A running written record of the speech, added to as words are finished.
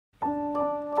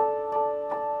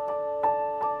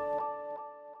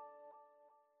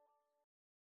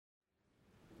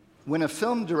When a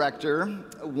film director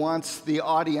wants the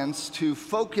audience to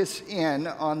focus in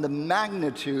on the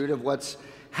magnitude of what's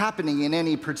happening in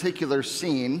any particular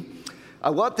scene,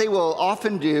 what they will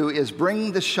often do is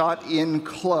bring the shot in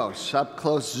close, up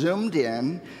close, zoomed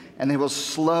in, and they will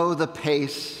slow the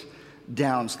pace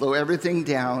down, slow everything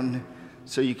down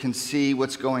so you can see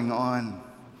what's going on.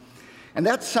 And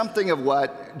that's something of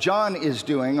what John is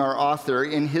doing, our author,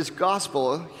 in his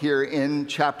gospel here in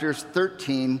chapters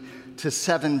 13 to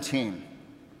 17.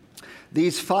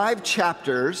 These 5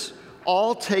 chapters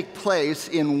all take place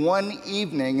in one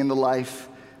evening in the life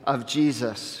of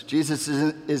Jesus. Jesus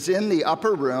is in the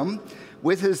upper room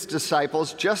with his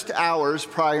disciples just hours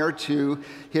prior to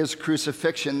his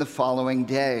crucifixion the following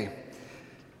day.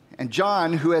 And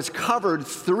John, who has covered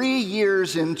 3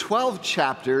 years in 12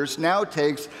 chapters, now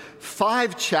takes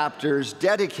 5 chapters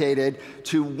dedicated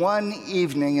to one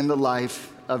evening in the life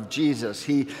of Jesus.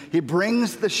 He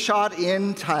brings the shot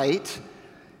in tight.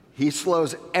 He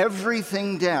slows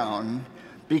everything down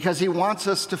because he wants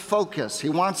us to focus. He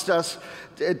wants us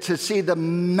to see the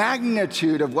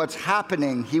magnitude of what's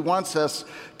happening. He wants us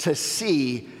to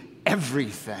see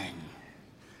everything.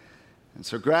 And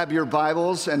so grab your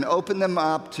Bibles and open them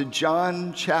up to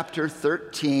John chapter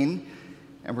 13.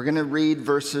 And we're going to read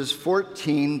verses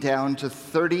 14 down to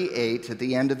 38 at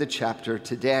the end of the chapter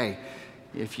today.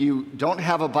 If you don't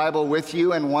have a Bible with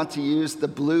you and want to use the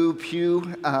Blue Pew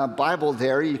Bible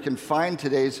there, you can find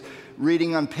today's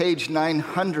reading on page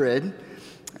 900,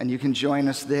 and you can join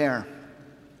us there.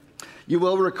 You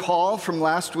will recall from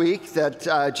last week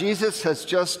that Jesus has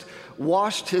just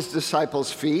washed his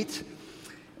disciples' feet.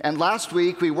 And last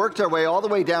week, we worked our way all the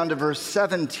way down to verse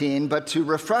 17, but to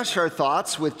refresh our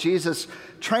thoughts with Jesus'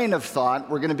 train of thought,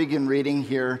 we're going to begin reading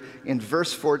here in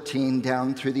verse 14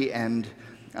 down through the end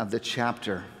of the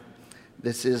chapter.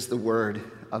 This is the word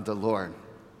of the Lord.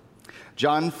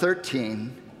 John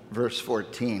 13, verse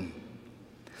 14.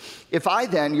 If I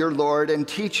then, your Lord and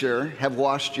teacher, have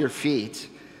washed your feet,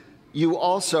 you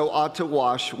also ought to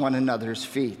wash one another's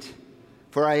feet.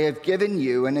 For I have given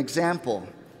you an example,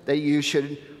 that you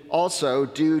should also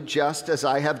do just as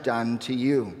I have done to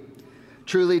you.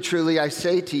 Truly, truly, I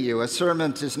say to you, a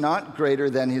servant is not greater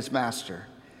than his master,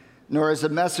 nor is a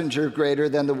messenger greater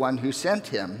than the one who sent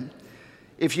him.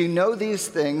 If you know these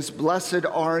things, blessed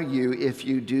are you if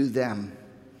you do them.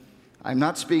 I'm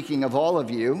not speaking of all of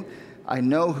you. I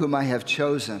know whom I have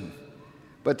chosen.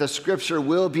 But the scripture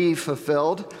will be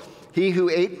fulfilled. He who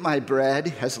ate my bread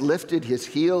has lifted his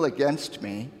heel against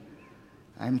me.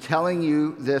 I'm telling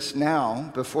you this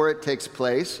now, before it takes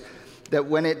place, that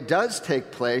when it does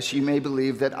take place, you may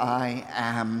believe that I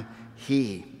am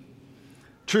he.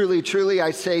 Truly, truly,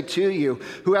 I say to you,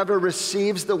 whoever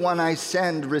receives the one I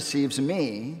send receives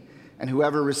me, and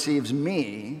whoever receives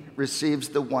me receives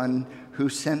the one who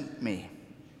sent me.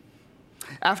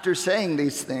 After saying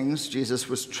these things, Jesus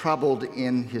was troubled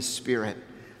in his spirit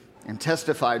and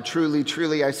testified, truly,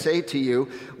 truly, I say to you,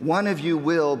 one of you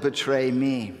will betray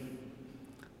me.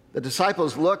 The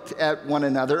disciples looked at one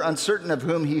another, uncertain of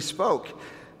whom he spoke.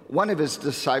 One of his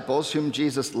disciples, whom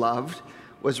Jesus loved,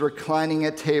 was reclining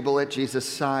at table at Jesus'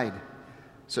 side.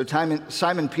 So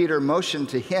Simon Peter motioned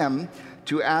to him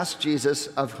to ask Jesus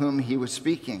of whom he was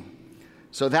speaking.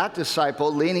 So that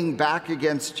disciple, leaning back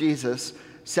against Jesus,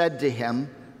 said to him,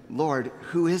 Lord,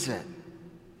 who is it?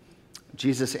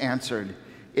 Jesus answered,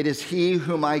 it is he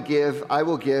whom I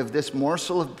will give this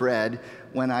morsel of bread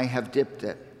when I have dipped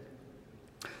it.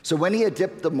 So when he had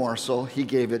dipped the morsel, he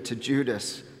gave it to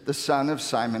Judas, the son of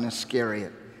Simon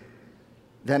Iscariot.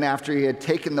 Then after he had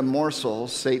taken the morsel,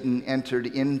 Satan entered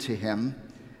into him.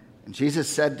 And Jesus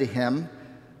said to him,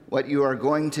 what you are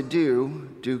going to do,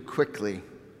 do quickly.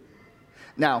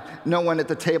 Now, no one at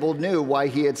the table knew why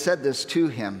he had said this to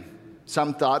him.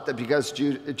 Some thought that because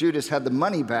Judas had the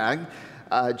money bag,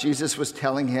 Jesus was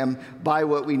telling him, buy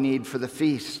what we need for the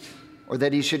feast, or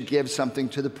that he should give something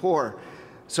to the poor.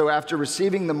 So after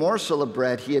receiving the morsel of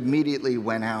bread, he immediately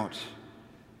went out,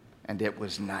 and it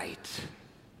was night.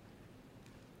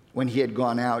 When he had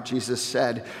gone out, Jesus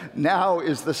said, now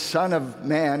is the Son of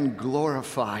Man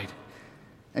glorified,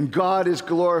 and God is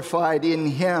glorified in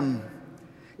him.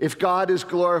 If God is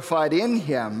glorified in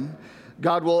him,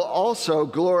 God will also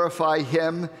glorify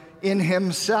him in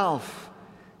himself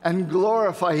and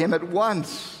glorify him at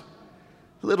once.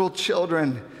 Little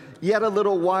children, yet a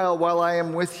little while I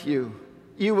am with you.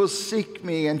 You will seek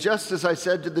me, and just as I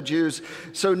said to the Jews,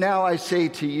 so now I say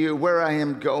to you, where I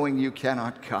am going, you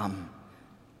cannot come.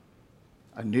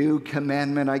 A new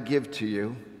commandment I give to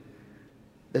you,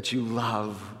 that you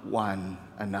love one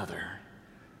another,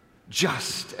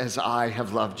 just as I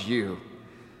have loved you.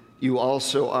 you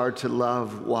also are to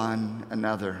love one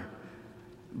another.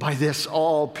 By this,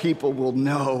 all people will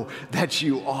know that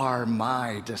you are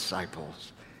my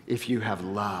disciples, if you have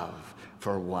love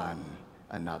for one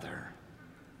another.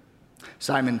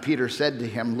 Simon Peter said to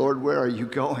him, Lord, where are you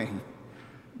going?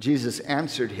 Jesus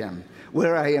answered him,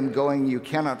 where I am going, you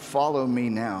cannot follow me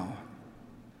now,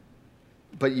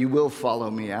 but you will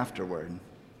follow me afterward.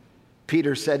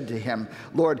 Peter said to him,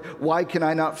 Lord, why can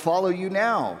I not follow you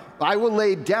now? I will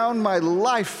lay down my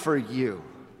life for you.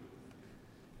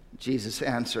 Jesus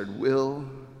answered, will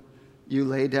you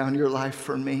lay down your life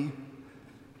for me?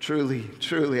 Truly,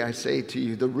 truly, I say to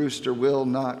you, the rooster will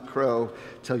not crow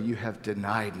till you have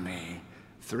denied me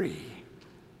 3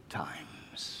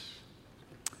 times.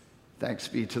 Thanks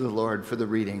be to the Lord for the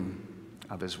reading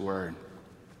of his word.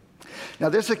 Now,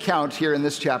 this account here in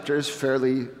this chapter is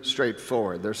fairly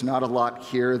straightforward. There's not a lot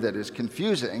here that is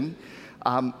confusing.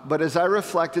 But as I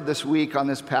reflected this week on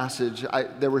this passage,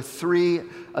 there were 3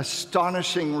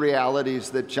 astonishing realities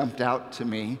that jumped out to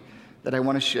me that I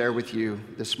want to share with you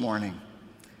this morning.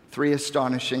 3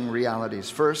 astonishing realities.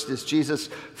 First is Jesus'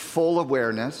 full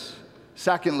awareness.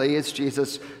 Secondly, it's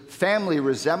Jesus' family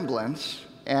resemblance.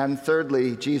 And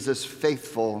thirdly, Jesus'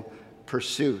 faithful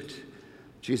pursuit.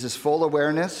 Jesus' full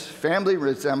awareness, family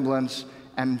resemblance,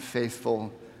 and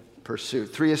faithful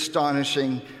pursuit. 3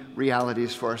 astonishing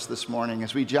realities for us this morning.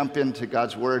 As we jump into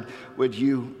God's word, would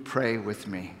you pray with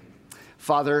me?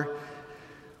 Father,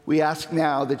 we ask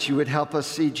now that you would help us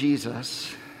see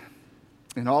Jesus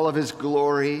in all of his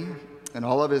glory, in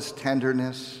all of his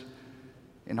tenderness,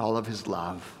 in all of his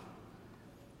love.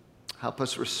 Help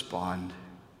us respond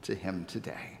to him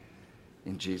today.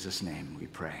 In Jesus' name we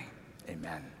pray.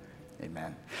 Amen.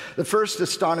 Amen. The first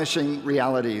astonishing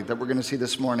reality that we're going to see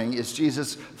this morning is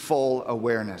Jesus' full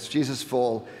awareness. Jesus'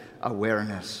 full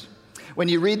awareness. When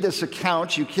you read this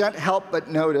account, you can't help but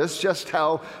notice just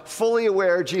how fully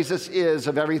aware Jesus is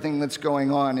of everything that's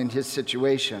going on in his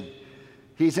situation.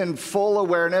 He's in full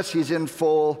awareness. He's in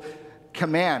full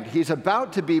command. He's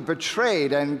about to be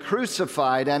betrayed and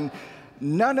crucified, and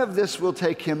none of this will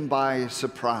take him by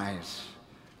surprise.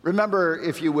 Remember,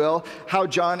 if you will, how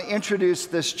John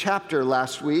introduced this chapter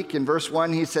last week. In verse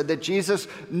 1, he said that Jesus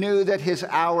knew that his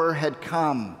hour had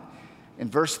come. In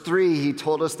verse 3, he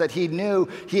told us that he knew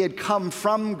he had come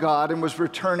from God and was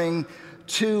returning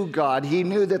to God. He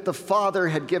knew that the Father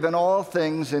had given all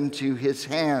things into his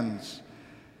hands.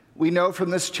 We know from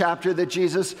this chapter that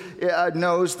Jesus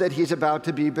knows that he's about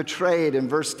to be betrayed. In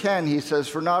verse 10, he says,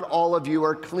 for not all of you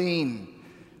are clean.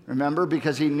 Remember,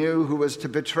 because he knew who was to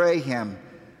betray him.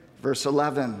 Verse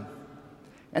 11.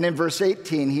 And in verse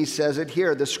 18, he says it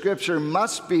here, the scripture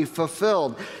must be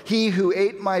fulfilled. He who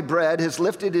ate my bread has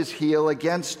lifted his heel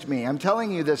against me. I'm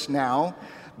telling you this now,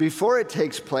 before it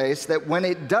takes place, that when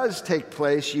it does take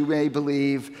place, you may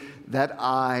believe that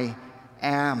I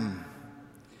am.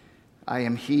 I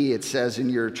am he, it says in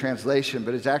your translation,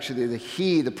 but it's actually the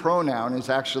he, the pronoun, is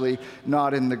actually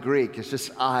not in the Greek. It's just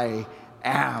I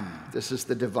am. This is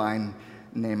the divine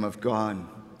name of God.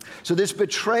 So this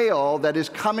betrayal that is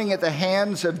coming at the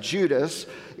hands of Judas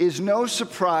is no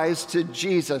surprise to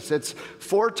Jesus. It's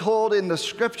foretold in the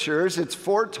scriptures. It's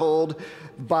foretold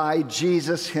by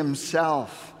Jesus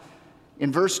himself.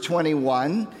 In verse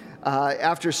 21,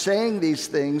 after saying these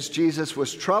things, Jesus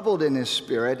was troubled in his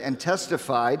spirit and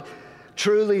testified,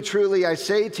 truly, truly, I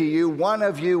say to you, one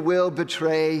of you will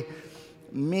betray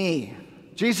me.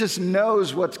 Jesus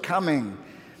knows what's coming.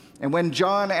 And when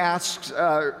John asks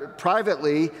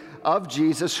privately of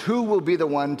Jesus who will be the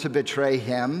one to betray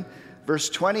him, verse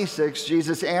 26,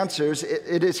 Jesus answers,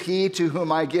 it is he to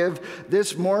whom I give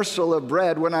this morsel of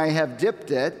bread when I have dipped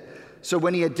it. So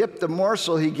when he had dipped the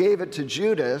morsel, he gave it to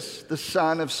Judas, the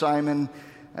son of Simon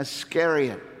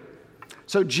Iscariot.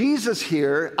 So Jesus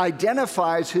here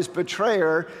identifies his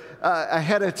betrayer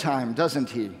ahead of time, doesn't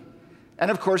he? And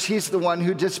of course, he's the one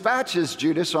who dispatches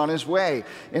Judas on his way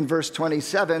in verse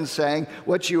 27, saying,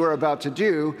 what you are about to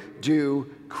do, do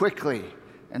quickly.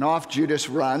 And off Judas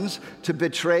runs to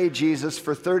betray Jesus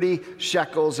for 30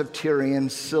 shekels of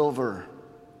Tyrian silver.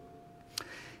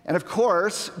 And of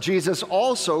course, Jesus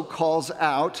also calls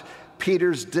out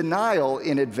Peter's denial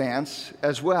in advance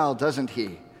as well, doesn't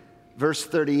he? Verse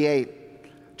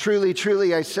 38, truly,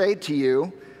 truly, I say to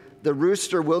you, the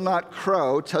rooster will not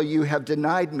crow till you have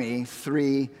denied me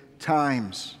 3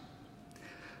 times.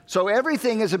 So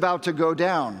everything is about to go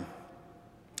down.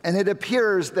 And it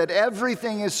appears that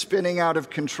everything is spinning out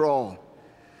of control.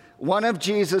 One of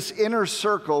Jesus' inner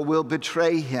circle will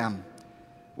betray him.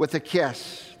 with a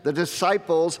kiss. The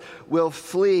disciples will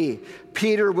flee.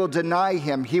 Peter will deny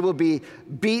him. He will be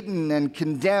beaten and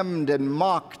condemned and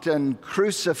mocked and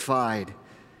crucified.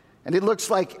 And it looks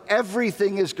like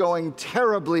everything is going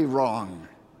terribly wrong.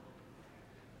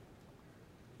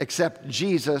 Except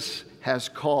Jesus has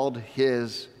called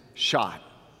his shot.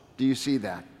 Do you see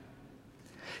that?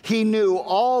 He knew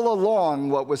all along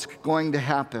what was going to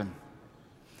happen.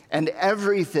 And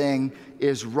everything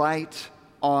is right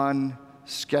on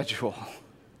schedule.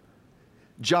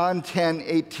 John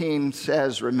 10:18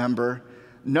 says, remember,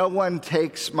 no one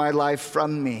takes my life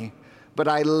from me, but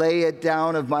I lay it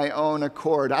down of my own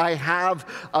accord. I have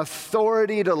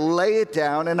authority to lay it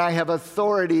down, and I have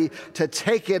authority to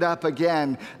take it up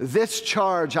again. This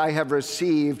charge I have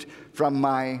received from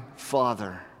my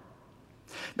Father.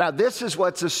 Now, this is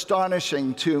what's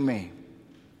astonishing to me.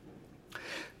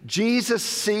 Jesus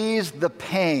sees the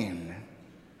pain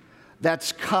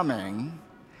that's coming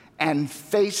and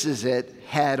faces it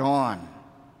head on.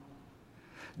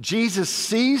 Jesus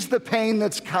sees the pain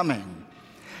that's coming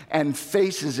and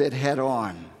faces it head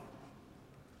on.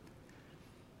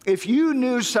 If you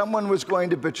knew someone was going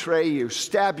to betray you,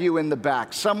 stab you in the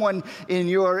back, someone in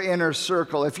your inner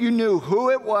circle, if you knew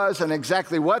who it was and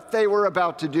exactly what they were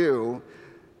about to do,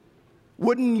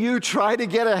 wouldn't you try to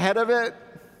get ahead of it?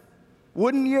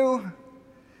 Wouldn't you?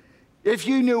 If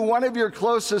you knew one of your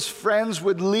closest friends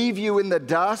would leave you in the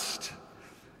dust,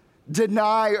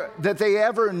 deny that they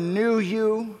ever knew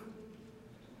you,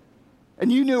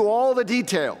 and you knew all the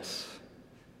details,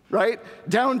 right?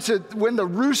 Down to when the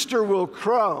rooster will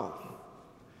crow,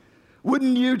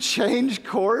 wouldn't you change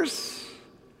course?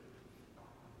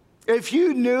 If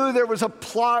you knew there was a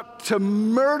plot to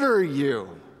murder you,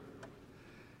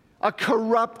 a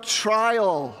corrupt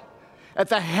trial at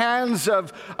the hands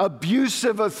of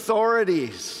abusive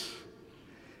authorities,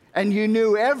 and you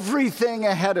knew everything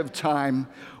ahead of time,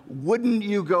 wouldn't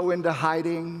you go into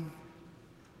hiding?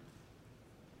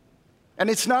 And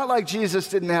it's not like Jesus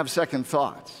didn't have second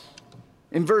thoughts.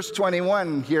 In verse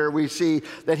 21 here, we see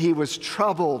that he was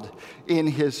troubled in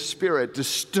his spirit,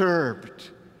 disturbed.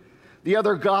 The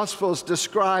other Gospels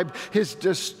describe his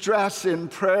distress in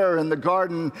prayer in the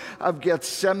Garden of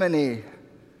Gethsemane.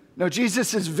 No,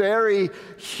 Jesus is very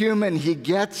human. He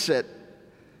gets it.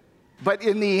 But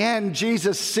in the end,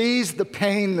 Jesus sees the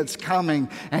pain that's coming,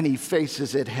 and he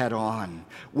faces it head on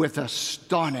with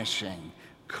astonishing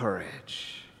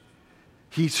courage.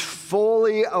 He's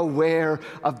fully aware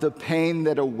of the pain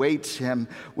that awaits him,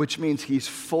 which means he's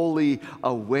fully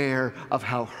aware of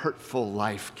how hurtful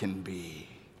life can be.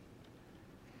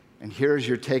 And here's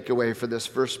your takeaway for this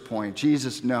first point.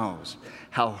 Jesus knows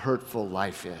how hurtful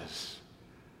life is.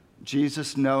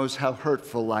 Jesus knows how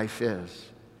hurtful life is.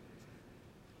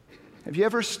 Have you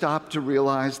ever stopped to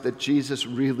realize that Jesus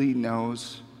really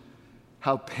knows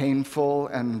how painful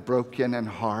and broken and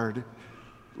hard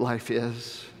life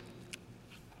is?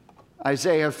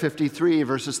 Isaiah 53,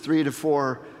 verses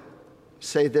 3-4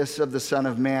 say this of the Son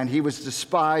of Man. He was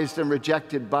despised and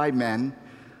rejected by men,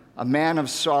 a man of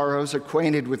sorrows,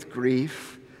 acquainted with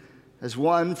grief. As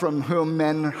one from whom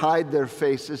men hide their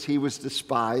faces, he was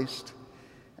despised,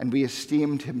 and we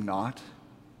esteemed him not.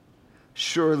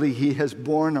 Surely he has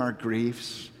borne our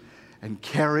griefs and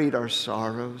carried our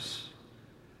sorrows.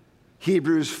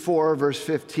 Hebrews 4, verse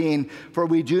 15, for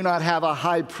we do not have a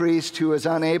high priest who is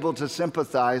unable to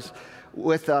sympathize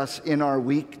with us in our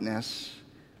weakness,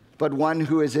 but one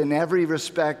who is in every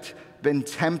respect been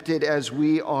tempted as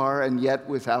we are and yet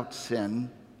without sin.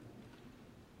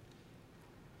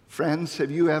 Friends,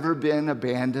 have you ever been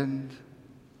abandoned?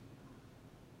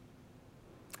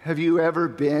 Have you ever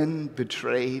been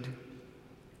betrayed?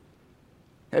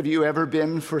 Have you ever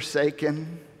been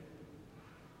forsaken?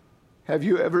 Have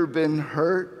you ever been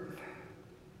hurt?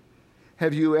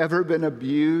 Have you ever been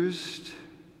abused?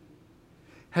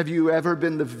 Have you ever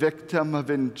been the victim of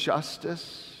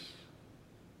injustice?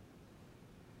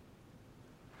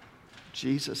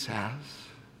 Jesus has.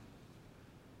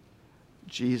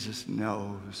 Jesus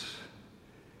knows.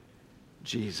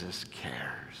 Jesus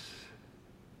cares.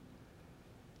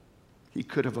 He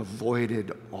could have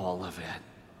avoided all of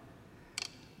it,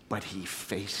 but he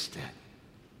faced it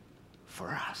for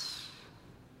us.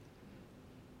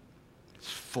 It's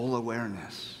full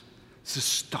awareness. It's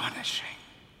astonishing.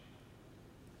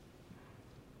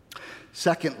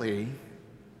 Secondly,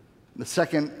 the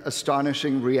second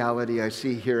astonishing reality I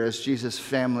see here is Jesus'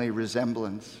 family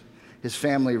resemblance, his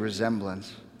family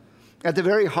resemblance. At the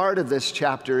very heart of this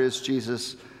chapter is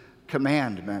Jesus'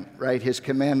 commandment, right? His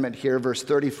commandment here, verse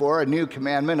 34, a new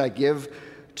commandment I give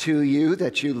to you,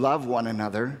 that you love one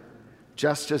another,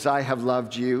 just as I have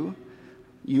loved you.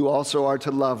 you also are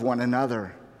to love one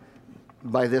another.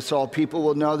 By this all people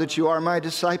will know that you are my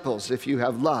disciples, if you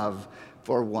have love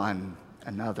for one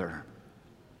another.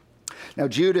 Now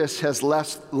Judas has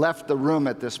left the room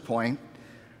at this point,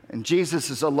 and Jesus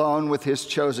is alone with his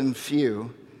chosen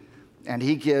few, and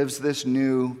he gives this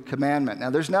new commandment. Now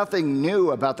there's nothing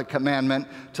new about the commandment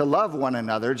to love one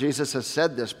another. Jesus has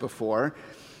said this before.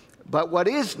 But what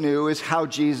is new is how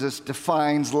Jesus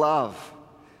defines love.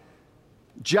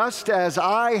 Just as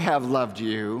I have loved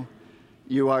you,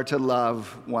 you are to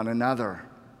love one another.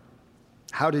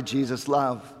 How did Jesus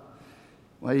love?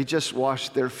 Well, he just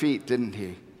washed their feet, didn't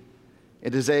he?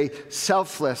 It is a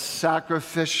selfless,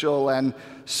 sacrificial, and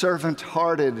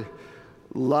servant-hearted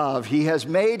love. He has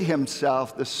made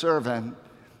himself the servant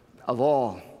of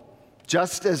all.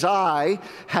 Just as I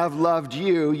have loved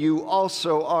you, you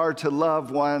also are to love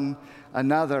one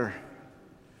another.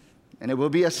 And it will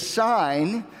be a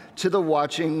sign to the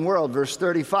watching world. Verse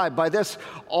 35, by this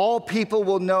all people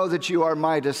will know that you are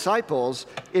my disciples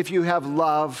if you have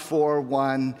love for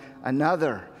one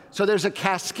another. So there's a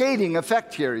cascading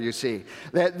effect here, you see,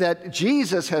 that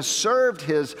Jesus has served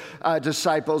his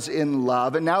disciples in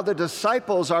love, and now the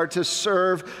disciples are to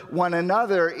serve one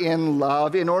another in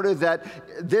love in order that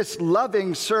this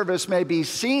loving service may be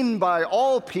seen by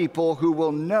all people who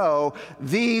will know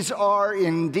these are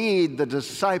indeed the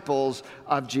disciples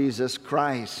of Jesus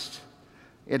Christ.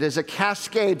 It is a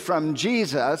cascade from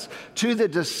Jesus to the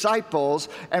disciples,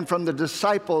 and from the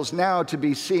disciples now to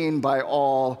be seen by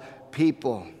all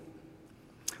people.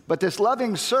 But this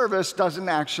loving service doesn't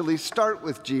actually start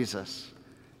with Jesus.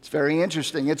 It's very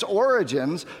interesting. Its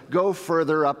origins go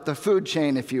further up the food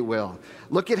chain, if you will.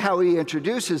 Look at how he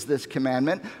introduces this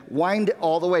commandment. Wind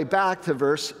all the way back to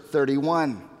verse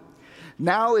 31.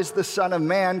 Now is the Son of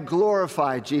Man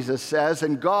glorified, Jesus says,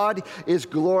 and God is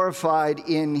glorified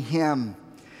in him.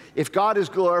 If God is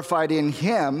glorified in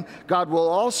him, God will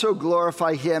also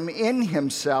glorify him in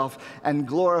himself and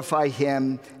glorify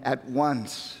him at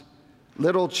once.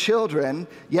 Little children,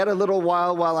 yet a little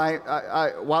while while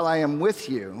I am with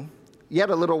you,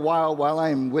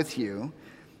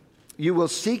 you will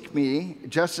seek me,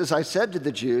 just as I said to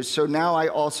the Jews, so now I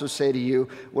also say to you,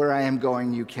 where I am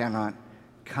going, you cannot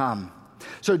come.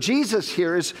 So Jesus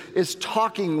here is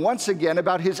talking once again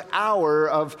about his hour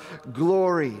of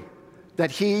glory. That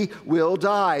he will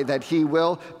die, that he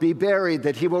will be buried,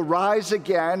 that he will rise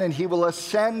again, and he will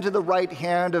ascend to the right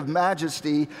hand of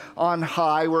majesty on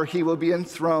high, where he will be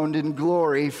enthroned in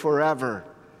glory forever.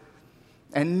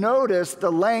 And notice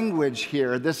the language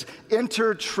here, this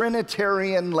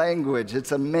intertrinitarian language.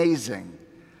 It's amazing.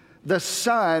 The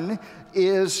Son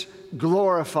is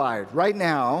glorified right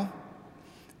now,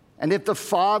 and if the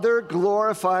Father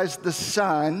glorifies the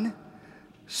Son,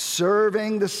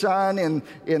 serving the Son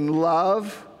in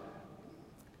love,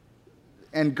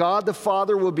 and God the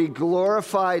Father will be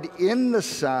glorified in the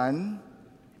Son,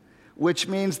 which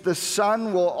means the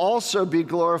Son will also be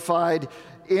glorified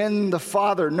in the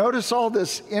Father. Notice all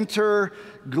this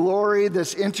interglory,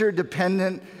 this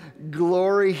interdependent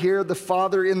glory here, the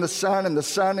Father in the Son and the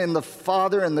Son in the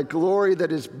Father, and the glory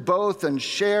that is both and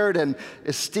shared and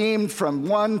esteemed from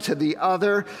one to the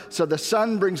other. So the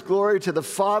Son brings glory to the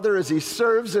Father as he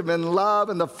serves him in love,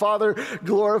 and the Father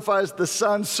glorifies the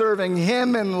Son, serving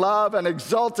him in love and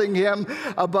exalting him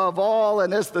above all.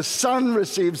 And as the Son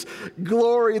receives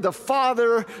glory, the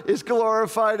Father is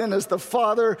glorified, and as the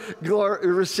Father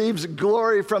receives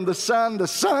glory from the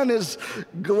Son is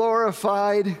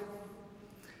glorified.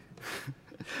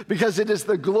 Because it is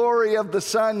the glory of the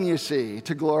Son, you see,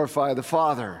 to glorify the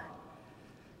Father.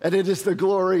 And it is the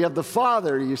glory of the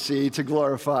Father, you see, to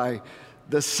glorify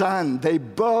the Son. They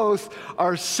both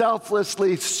are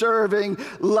selflessly serving,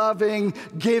 loving,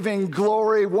 giving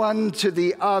glory one to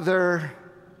the other.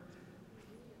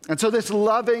 And so this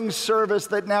loving service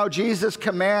that now Jesus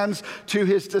commands to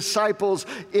his disciples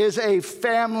is a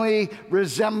family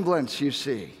resemblance, you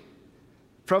see.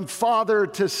 From father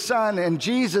to son, and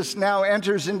Jesus now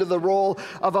enters into the role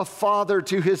of a father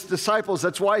to his disciples.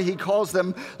 That's why he calls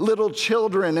them little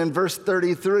children in verse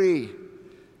 33.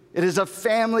 It is a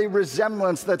family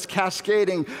resemblance that's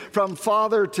cascading from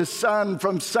father to son,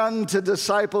 from son to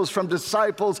disciples, from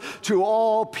disciples to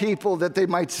all people, that they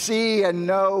might see and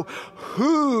know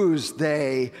whose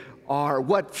they are,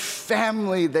 what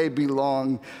family they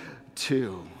belong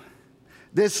to.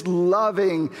 This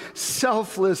loving,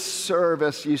 selfless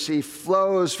service, you see,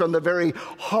 flows from the very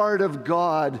heart of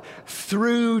God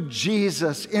through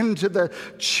Jesus into the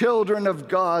children of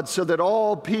God, so that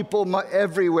all people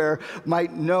everywhere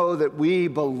might know that we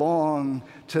belong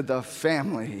to the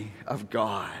family of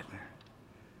God.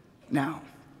 Now,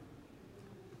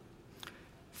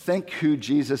 Think who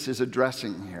Jesus is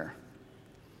addressing here.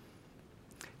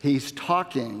 He's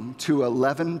talking to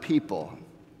 11 people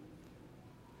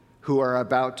who are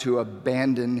about to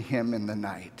abandon him in the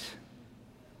night,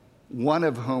 one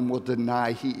of whom will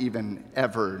deny he even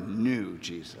ever knew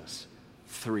Jesus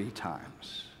 3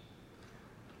 times.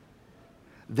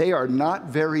 They are not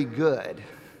very good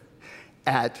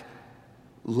at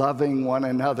loving one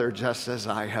another just as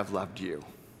I have loved you.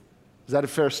 Is that a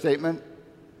fair statement?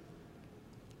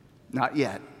 Not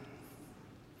yet.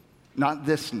 Not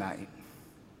this night.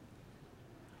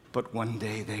 But one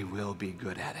day they will be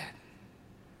good at it.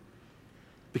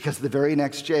 Because the very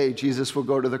next day, Jesus will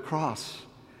go to the cross.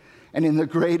 And in the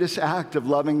greatest act of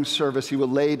loving service, he will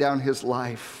lay down his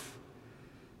life.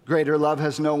 Greater love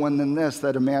has no one than this,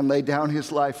 that a man lay down his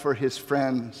life for his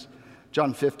friends.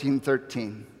 John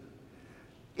 15:13.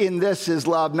 In this is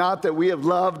love, not that we have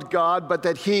loved God, but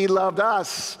that he loved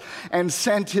us and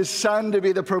sent his Son to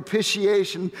be the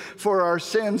propitiation for our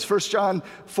sins. 1 John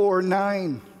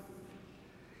 4:9.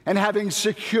 And having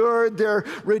secured their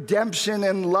redemption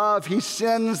in love, he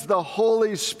sends the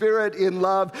Holy Spirit in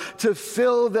love to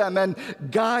fill them and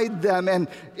guide them and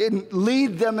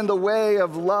lead them in the way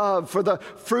of love. For the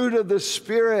fruit of the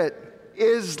Spirit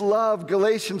is love,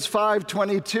 Galatians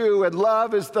 5:22, and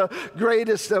love is the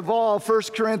greatest of all,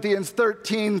 1 Corinthians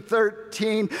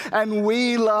 13:13, and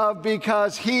we love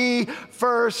because he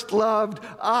first loved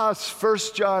us,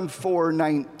 1 John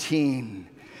 4:19.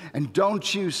 And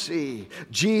don't you see,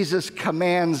 Jesus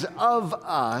commands of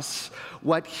us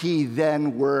what he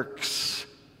then works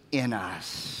in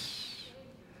us.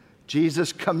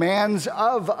 Jesus commands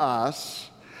of us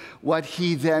what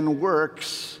he then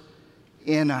works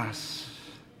in us.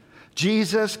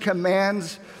 Jesus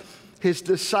commands his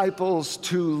disciples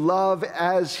to love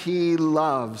as he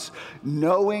loves,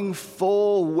 knowing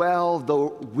full well the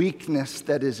weakness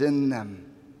that is in them.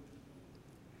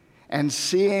 And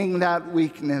seeing that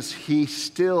weakness, he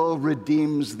still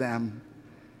redeems them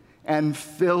and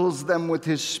fills them with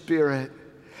his Spirit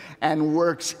and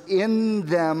works in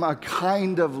them a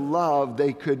kind of love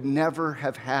they could never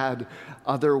have had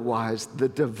otherwise, the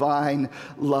divine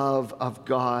love of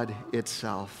God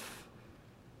itself.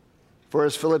 For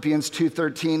as Philippians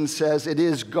 2:13 says, it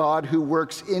is God who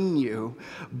works in you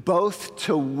both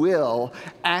to will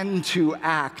and to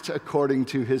act according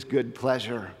to his good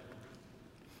pleasure.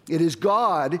 It is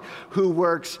God who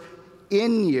works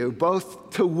in you, both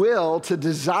to will, to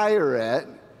desire it,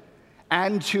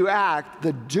 and to act,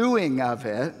 the doing of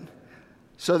it,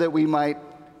 so that we might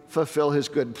fulfill his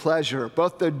good pleasure.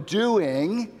 Both the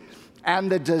doing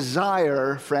and the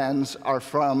desire, friends, are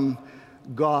from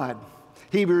God.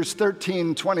 Hebrews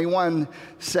 13:21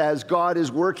 says, God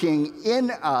is working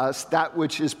in us that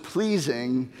which is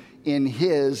pleasing in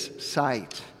his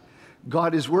sight.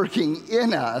 God is working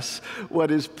in us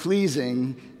what is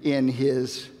pleasing in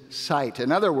his sight.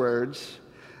 In other words,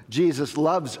 Jesus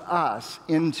loves us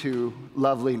into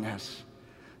loveliness.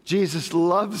 Jesus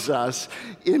loves us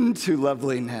into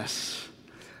loveliness.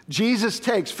 Jesus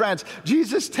takes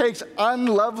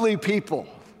unlovely people,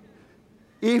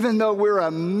 even though we're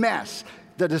a mess,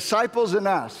 the disciples and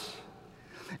us,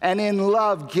 and in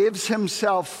love gives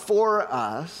himself for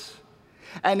us,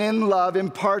 and in love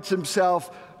imparts himself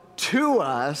to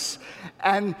us,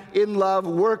 and in love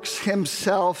works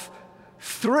himself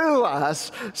through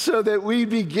us so that we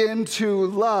begin to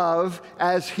love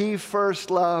as he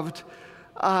first loved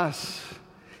us.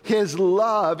 His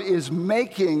love is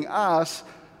making us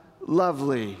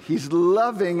lovely. He's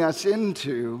loving us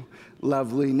into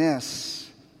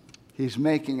loveliness. He's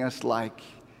making us like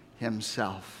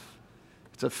himself.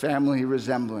 It's a family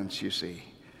resemblance, you see.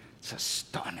 It's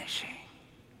astonishing.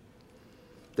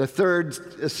 The third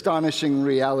astonishing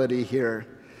reality here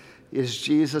is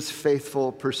Jesus'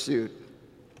 faithful pursuit.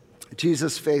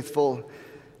 Jesus' faithful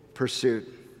pursuit.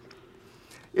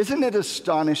 Isn't it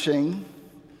astonishing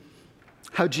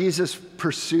how Jesus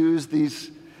pursues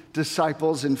these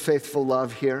disciples in faithful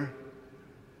love here?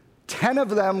 10 of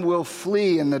them will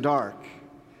flee in the dark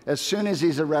as soon as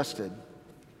he's arrested.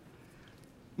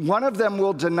 One of them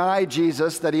will deny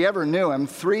Jesus that he ever knew him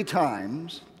 3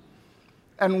 times.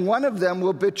 And one of them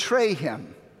will betray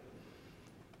him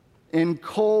in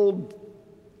cold,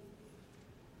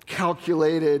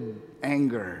 calculated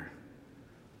anger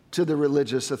to the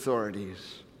religious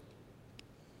authorities.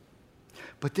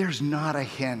 But there's not a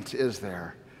hint, is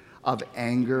there, of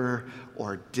anger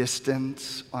or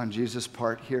distance on Jesus'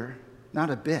 part here?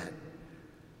 Not a bit.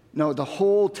 No, the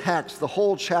whole text, the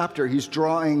whole chapter, he's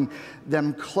drawing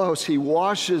them close. He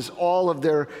washes all of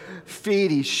their feet.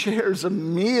 He shares a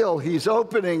meal. He's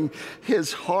opening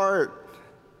his heart.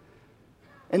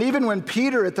 And even when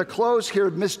Peter at the close here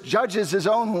misjudges his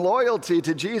own loyalty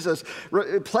to Jesus,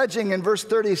 pledging in verse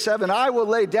 37, I will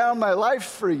lay down my life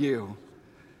for you.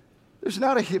 There's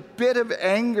not a bit of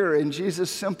anger in Jesus'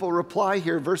 simple reply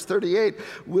here. Verse 38,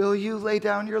 will you lay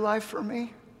down your life for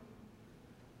me?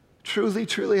 Truly,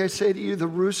 truly, I say to you, the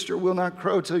rooster will not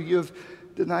crow till you have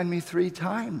denied me 3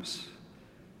 times.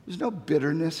 There's no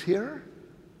bitterness here.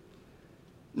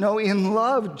 No, in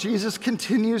love, Jesus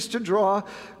continues to draw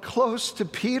close to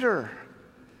Peter,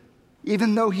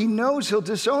 even though he knows he'll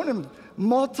disown him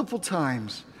multiple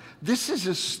times. This is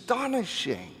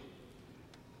astonishing.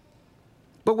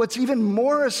 But what's even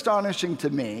more astonishing to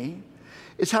me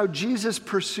is how Jesus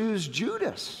pursues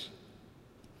Judas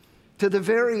to the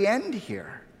very end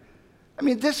here. I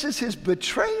mean, this is his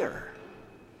betrayer.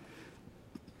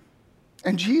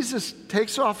 And Jesus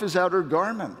takes off his outer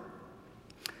garment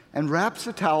and wraps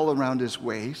a towel around his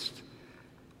waist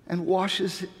and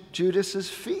washes Judas's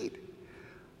feet.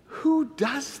 Who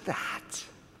does that?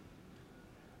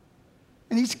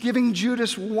 And he's giving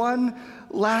Judas one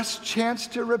last chance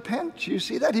to repent. You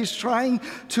see that? He's trying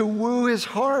to woo his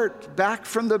heart back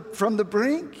from the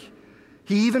brink.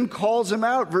 He even calls him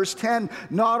out. Verse 10,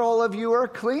 not all of you are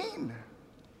clean.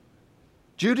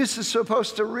 Judas is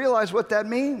supposed to realize what that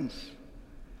means.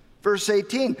 Verse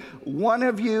 18, one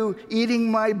of you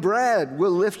eating my bread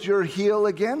will lift your heel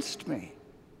against me.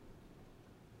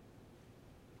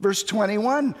 Verse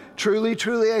 21, truly,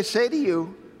 truly, I say to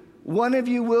you, one of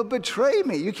you will betray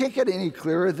me. You can't get any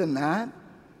clearer than that.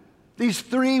 These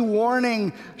 3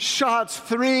 warning shots,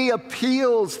 3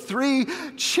 appeals, 3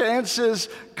 chances.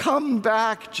 Come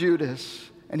back, Judas.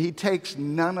 And he takes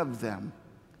none of them.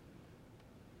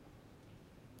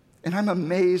 And I'm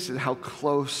amazed at how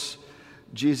close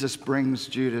Jesus brings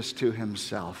Judas to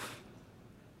himself.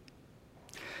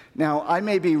 Now, I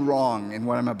may be wrong in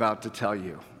what I'm about to tell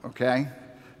you, okay?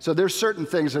 So there's certain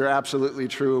things that are absolutely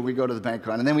true when we go to the bank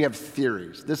on, and then we have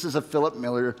theories. This is a Philip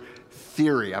Miller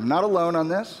theory. I'm not alone on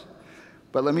this,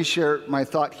 but let me share my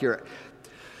thought here.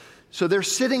 So they're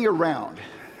sitting around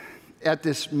at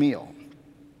this meal,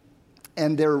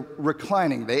 and they're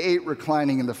reclining. They ate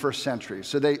reclining in the first century.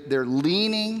 So they're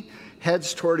leaning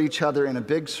heads toward each other in a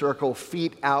big circle,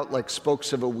 feet out like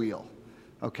spokes of a wheel,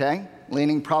 okay?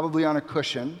 Leaning probably on a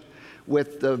cushion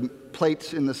with the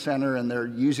plates in the center, and they're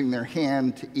using their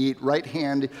hand to eat. Right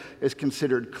hand is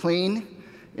considered clean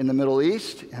in the Middle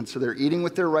East, and so they're eating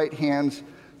with their right hands,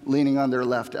 leaning on their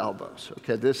left elbows.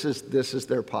 Okay, this is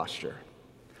their posture.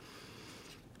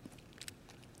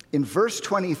 In verse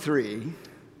 23,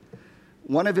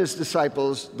 one of his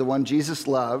disciples, the one Jesus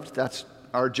loved, that's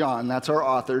our John, that's our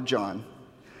author, John,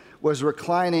 was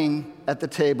reclining at the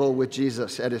table with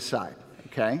Jesus at his side,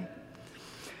 okay?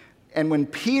 And when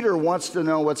Peter wants to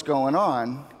know what's going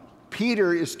on,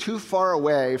 Peter is too far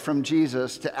away from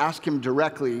Jesus to ask him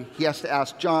directly. He has to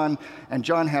ask John, and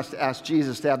John has to ask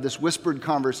Jesus to have this whispered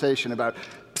conversation about,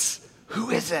 who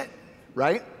is it,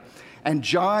 right? And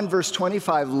John, verse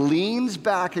 25, leans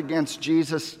back against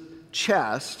Jesus'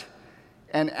 chest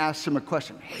and asks him a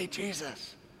question. Hey,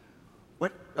 Jesus,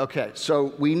 what? Okay,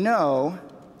 so we know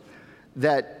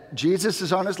that Jesus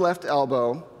is on his left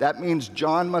elbow. That means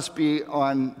John must be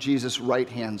on Jesus'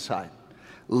 right-hand side,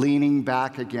 leaning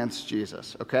back against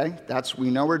Jesus, okay? We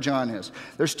know where John is.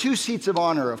 There's 2 seats of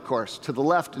honor, of course, to the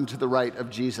left and to the right of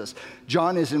Jesus.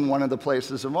 John is in one of the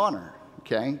places of honor,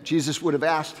 okay? Jesus would have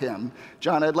asked him,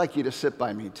 John, I'd like you to sit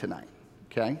by me tonight,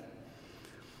 okay?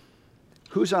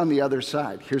 Who's on the other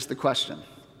side? Here's the question.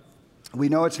 We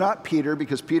know it's not Peter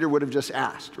because Peter would have just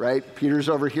asked, right? Peter's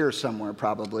over here somewhere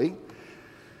probably.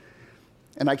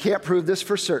 And I can't prove this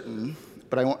for certain,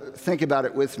 but I want think about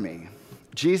it with me.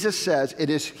 Jesus says, it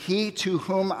is he to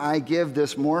whom I give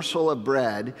this morsel of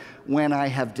bread when I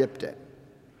have dipped it.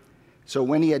 So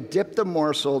when he had dipped the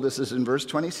morsel, this is in verse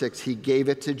 26, he gave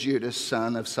it to Judas,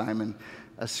 son of Simon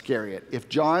Iscariot. If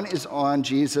John is on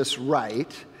Jesus'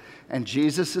 right, and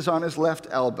Jesus is on his left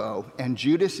elbow, and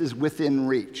Judas is within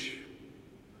reach,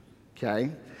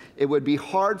 okay, it would be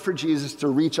hard for Jesus to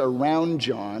reach around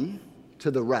John to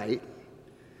the right.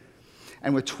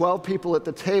 And with 12 people at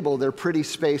the table, they're pretty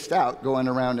spaced out, going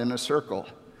around in a circle.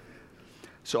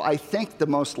 So I think the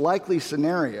most likely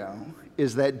scenario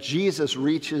is that Jesus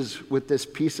reaches with this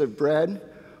piece of bread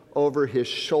over his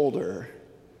shoulder,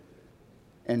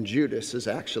 and Judas is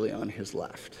actually on his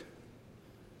left.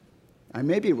 I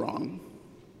may be wrong,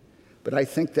 but I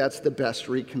think that's the best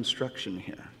reconstruction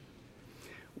here,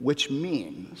 which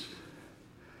means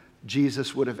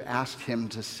Jesus would have asked him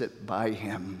to sit by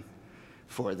him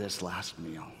for this last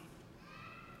meal.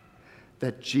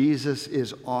 That Jesus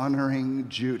is honoring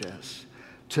Judas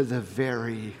to the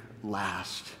very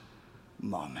last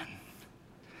moment.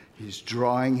 He's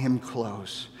drawing him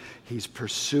close. He's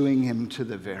pursuing him to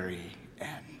the very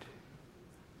end.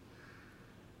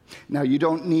 Now, you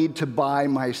don't need to buy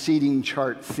my seating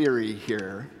chart theory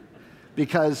here,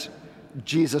 because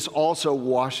Jesus also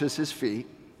washes his feet.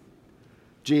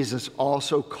 Jesus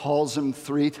also calls him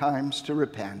 3 times to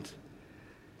repent.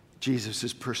 Jesus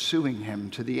is pursuing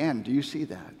him to the end. Do you see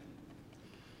that?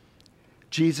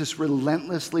 Jesus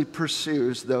relentlessly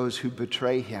pursues those who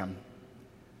betray him.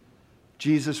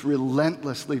 Jesus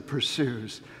relentlessly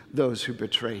pursues those who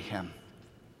betray him.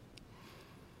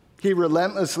 He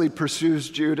relentlessly pursues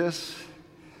Judas.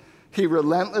 He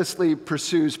relentlessly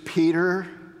pursues Peter.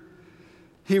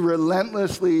 He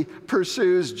relentlessly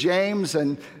pursues James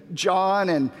and John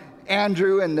and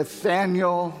Andrew and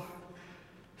Nathaniel.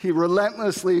 He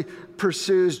relentlessly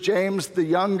pursues James the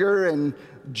younger and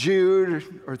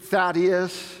Jude or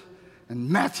Thaddeus and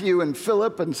Matthew and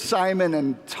Philip and Simon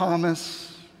and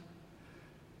Thomas.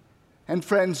 And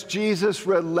friends, Jesus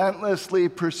relentlessly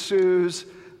pursues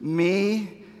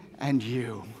me and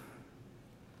you.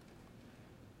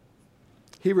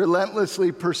 He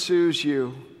relentlessly pursues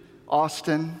you,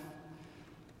 Austin.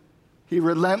 He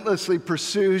relentlessly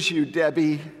pursues you,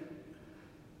 Debbie.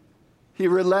 He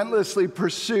relentlessly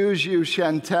pursues you,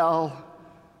 Chantel,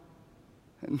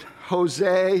 and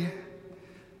Jose,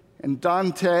 and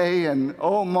Dante, and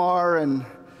Omar, and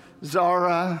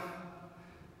Zara.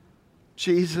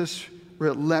 Jesus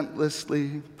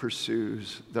relentlessly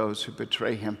pursues those who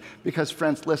betray him. Because,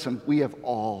 friends, listen, we have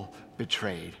all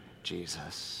betrayed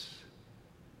Jesus.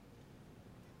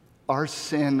 Our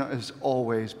sin is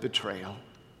always betrayal.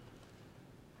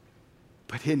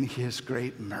 But in his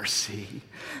great mercy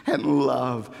and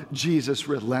love, Jesus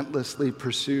relentlessly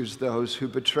pursues those who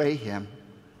betray him.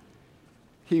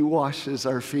 He washes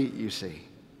our feet, you see.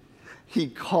 He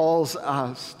calls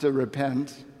us to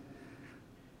repent,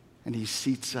 and he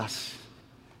seats us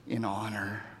in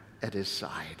honor at his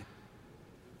side.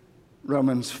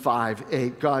 Romans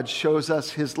 5:8, God shows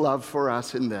us his love for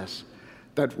us in this,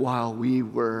 that while we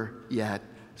were yet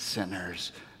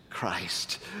sinners,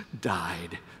 Christ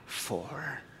died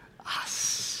for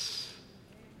us.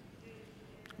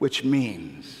 Which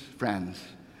means, friends,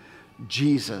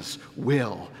 Jesus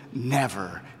will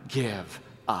never give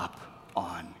up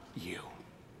on you.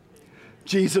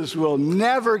 Jesus will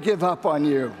never give up on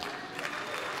you.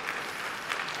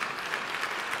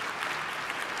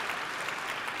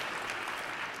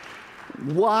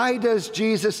 Why does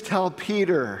Jesus tell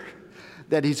Peter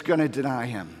that he's going to deny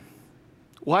him?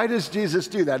 Why does Jesus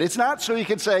do that? It's not so he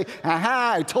can say,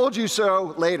 aha, I told you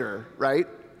so later, right?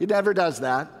 He never does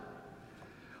that.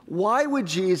 Why would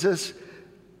Jesus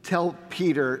tell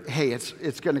Peter, hey,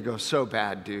 it's going to go so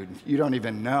bad, dude, you don't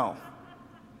even know?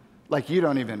 Like, you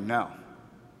don't even know.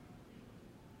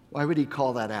 Why would he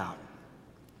call that out?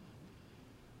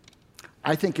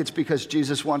 I think it's because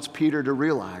Jesus wants Peter to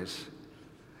realize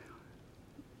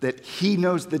that he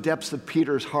knows the depths of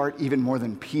Peter's heart even more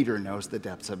than Peter knows the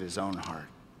depths of his own heart.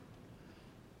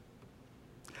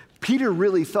 Peter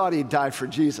really thought he'd die for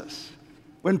Jesus.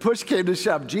 When push came to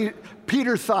shove,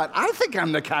 Peter thought, I think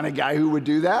I'm the kind of guy who would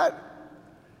do that.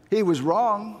 He was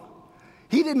wrong.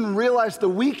 He didn't realize the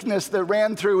weakness that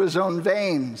ran through his own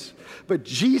veins, but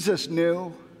Jesus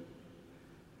knew.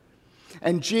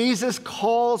 And Jesus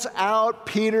calls out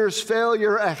Peter's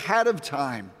failure ahead of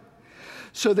time,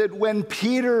 so that when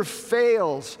Peter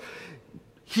fails,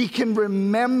 he can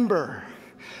remember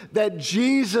that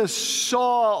Jesus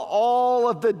saw all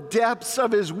of the depths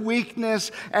of his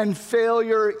weakness and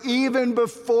failure even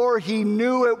before he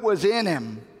knew it was in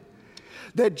him.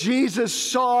 That Jesus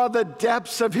saw the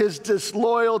depths of his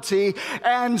disloyalty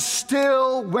and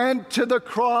still went to the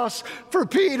cross for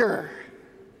Peter.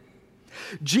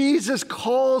 Jesus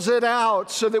calls it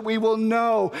out so that we will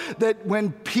know that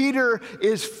when Peter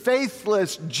is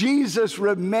faithless, Jesus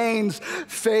remains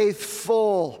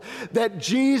faithful. That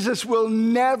Jesus will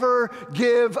never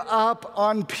give up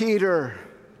on Peter,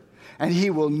 and he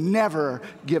will never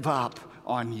give up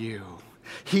on you.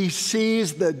 He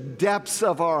sees the depths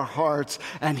of our hearts,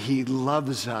 and he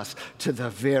loves us to the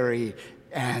very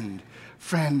end.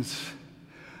 Friends,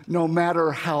 no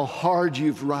matter how hard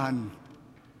you've run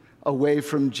away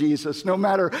from Jesus, no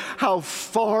matter how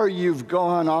far you've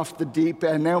gone off the deep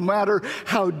end, no matter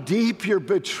how deep your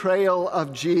betrayal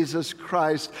of Jesus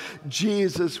Christ,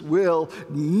 Jesus will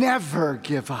never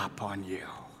give up on you.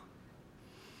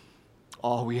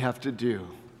 All we have to do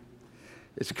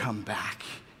is come back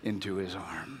into his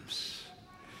arms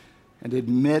and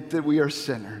admit that we are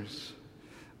sinners,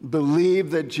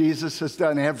 Believe that Jesus has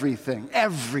done everything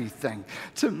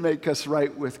to make us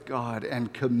right with God,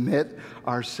 and commit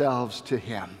ourselves to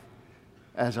him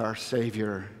as our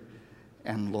Savior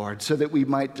and Lord, so that we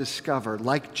might discover,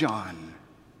 like John,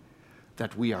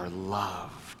 that we are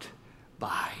loved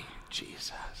by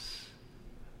Jesus.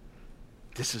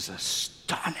 This is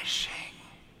astonishing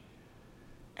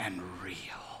and real.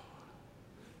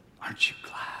 Aren't you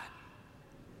glad?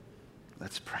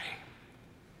 Let's pray.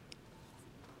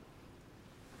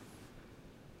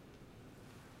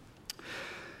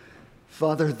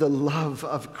 Father, the love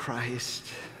of Christ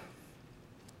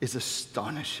is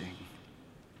astonishing.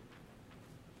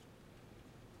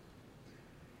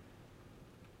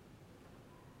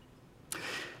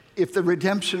 If the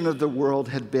redemption of the world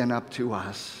had been up to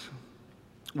us,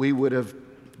 we would have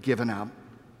given up.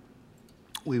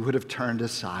 We would have turned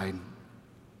aside.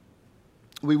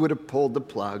 We would have pulled the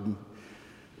plug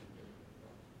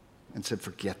and said,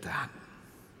 forget that.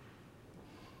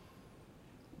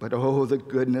 But oh, the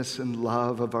goodness and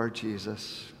love of our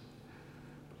Jesus.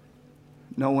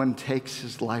 No one takes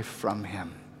his life from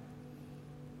him.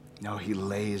 No, he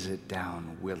lays it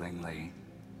down willingly.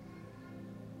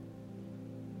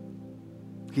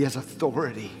 He has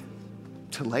authority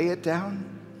to lay it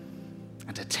down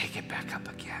and to take it back up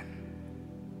again.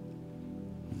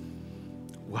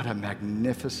 What a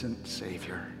magnificent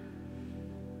Savior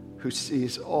who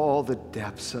sees all the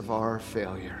depths of our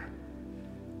failure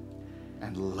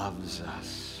and loves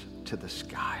us to the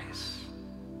skies.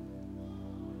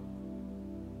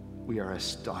 We are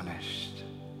astonished.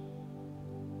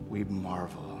 We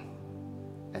marvel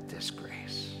at this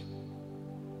grace.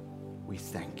 We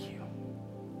thank you.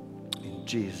 In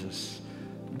Jesus'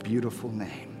 beautiful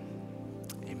name.